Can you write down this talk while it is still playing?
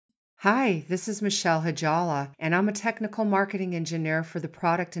Hi, this is Michelle Hajala, and I'm a technical marketing engineer for the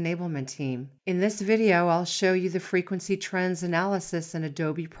product enablement team. In this video, I'll show you the frequency trends analysis in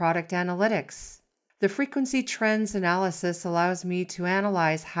Adobe Product Analytics. The frequency trends analysis allows me to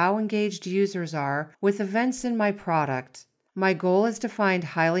analyze how engaged users are with events in my product. My goal is to find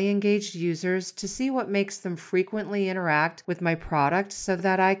highly engaged users to see what makes them frequently interact with my product so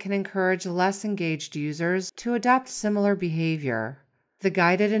that I can encourage less engaged users to adopt similar behavior. The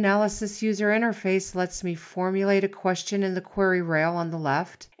guided analysis user interface lets me formulate a question in the query rail on the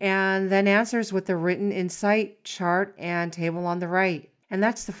left and then answers with the written insight, chart, and table on the right. And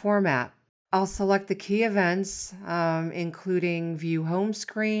that's the format. I'll select the key events, including View Home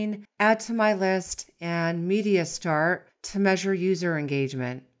Screen, Add to My List, and Media Start to measure user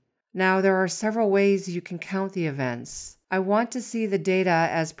engagement. Now, there are several ways you can count the events. I want to see the data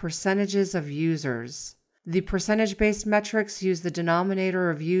as percentages of users. The percentage-based metrics use the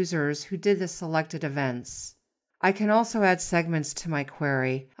denominator of users who did the selected events. I can also add segments to my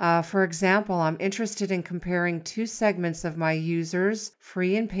query. For example, I'm interested in comparing two segments of my users,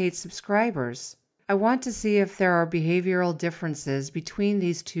 free and paid subscribers. I want to see if there are behavioral differences between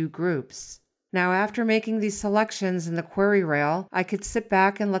these two groups. Now, after making these selections in the query rail, I could sit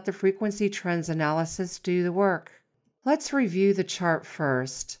back and let the frequency trends analysis do the work. Let's review the chart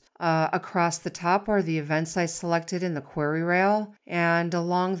first. Across the top are the events I selected in the query rail, and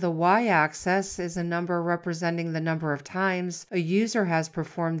along the y-axis is a number representing the number of times a user has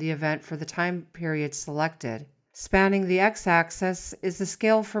performed the event for the time period selected. Spanning the x-axis is the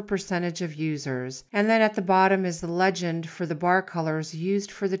scale for percentage of users, and then at the bottom is the legend for the bar colors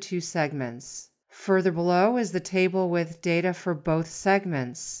used for the two segments. Further below is the table with data for both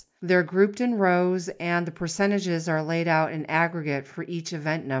segments. They're grouped in rows, and the percentages are laid out in aggregate for each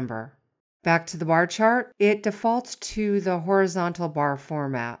event number. Back to the bar chart, it defaults to the horizontal bar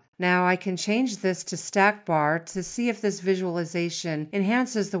format. Now I can change this to stack bar to see if this visualization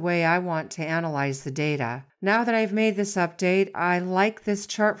enhances the way I want to analyze the data. Now that I've made this update, I like this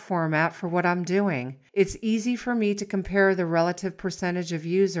chart format for what I'm doing. It's easy for me to compare the relative percentage of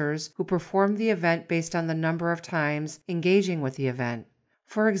users who performed the event based on the number of times engaging with the event.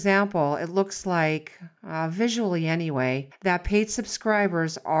 For example, it looks like, visually anyway, that paid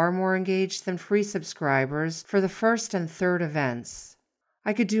subscribers are more engaged than free subscribers for the first and third events.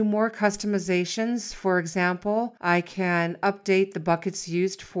 I could do more customizations. For example, I can update the buckets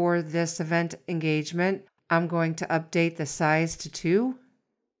used for this event engagement. I'm going to update the size to 2.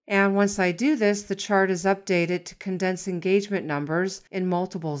 And once I do this, the chart is updated to condense engagement numbers in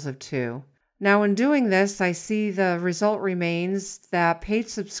multiples of 2. Now, in doing this, I see the result remains that paid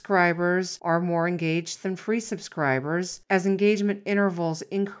subscribers are more engaged than free subscribers as engagement intervals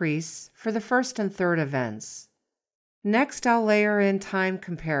increase for the first and third events. Next, I'll layer in time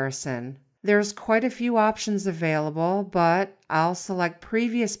comparison. There's quite a few options available, but I'll select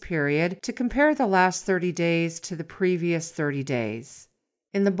previous period to compare the last 30 days to the previous 30 days.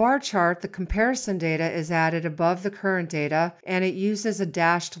 In the bar chart, the comparison data is added above the current data, and it uses a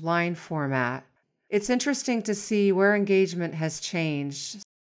dashed line format. It's interesting to see where engagement has changed.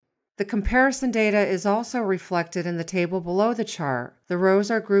 The comparison data is also reflected in the table below the chart. The rows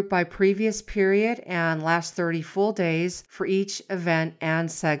are grouped by previous period and last 30 full days for each event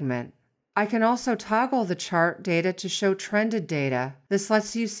and segment. I can also toggle the chart data to show trended data. This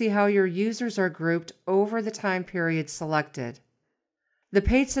lets you see how your users are grouped over the time period selected. The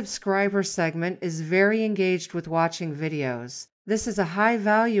paid subscriber segment is very engaged with watching videos. This is a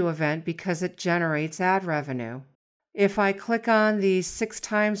high-value event because it generates ad revenue. If I click on the 6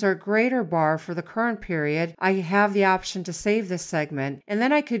 times or greater bar for the current period, I have the option to save this segment, and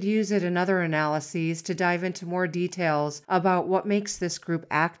then I could use it in other analyses to dive into more details about what makes this group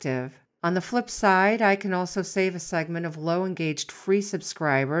active. On the flip side, I can also save a segment of low-engaged free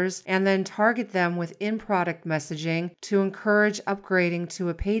subscribers and then target them with in-product messaging to encourage upgrading to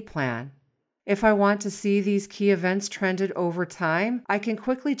a paid plan. If I want to see these key events trended over time, I can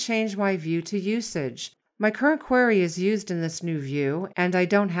quickly change my view to usage. My current query is used in this new view, and I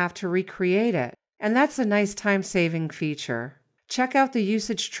don't have to recreate it. And that's a nice time-saving feature. Check out the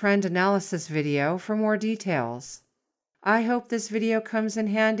usage trend analysis video for more details. I hope this video comes in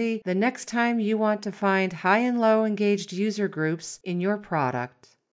handy the next time you want to find high and low engaged user groups in your product.